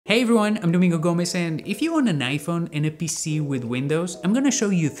Hey everyone, I'm Domingo Gomez, and if you own an iPhone and a PC with Windows, I'm gonna show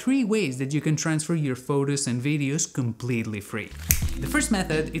you 3 ways that you can transfer your photos and videos completely free. The first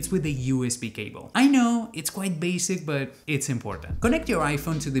method is with a USB cable. I know, it's quite basic, but it's important. Connect your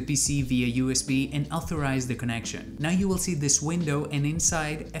iPhone to the PC via USB and authorize the connection. Now you will see this window and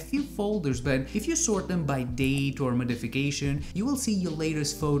inside a few folders, but if you sort them by date or modification, you will see your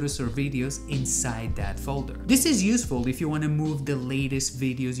latest photos or videos inside that folder. This is useful if you want to move the latest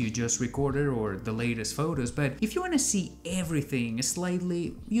videos you just recorded or the latest photos, but if you want to see everything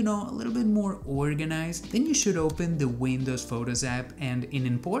slightly, a little bit more organized, then you should open the Windows Photos app, and in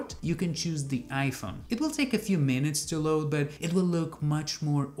Import, you can choose the iPhone. It will take a few minutes to load, but it will look much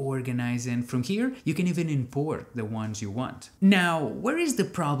more organized, and from here, you can even import the ones you want. Now, where is the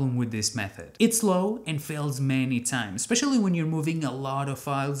problem with this method? It's slow and fails many times, especially when you're moving a lot of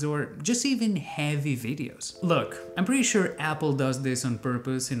files or just even heavy videos. Look, I'm pretty sure Apple does this on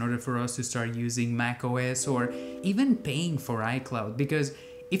purpose in order for us to start using macOS or even paying for iCloud, because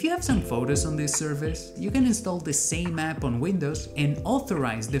if you have some photos on this service, you can install the same app on Windows and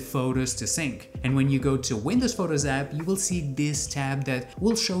authorize the photos to sync. And when you go to Windows Photos app, you will see this tab that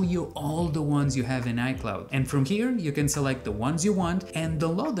will show you all the ones you have in iCloud. And from here, you can select the ones you want and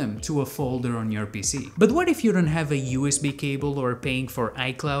download them to a folder on your PC. But what if you don't have a USB cable or paying for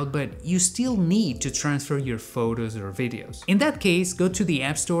iCloud, but you still need to transfer your photos or videos? In that case, go to the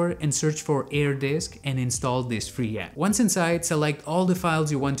App Store and search for AirDisk and install this free app. Once inside, select all the files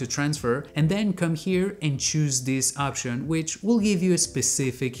you want to transfer, and then come here and choose this option, which will give you a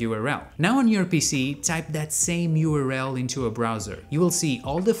specific URL. Now on your PC, type that same URL into a browser. You will see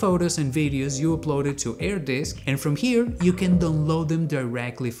all the photos and videos you uploaded to AirDisk, and from here, you can download them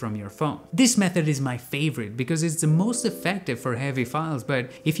directly from your phone. This method is my favorite because it's the most effective for heavy files,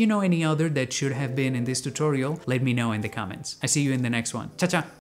 but if you know any other that should have been in this tutorial, let me know in the comments. I see you in the next one. Ciao, ciao!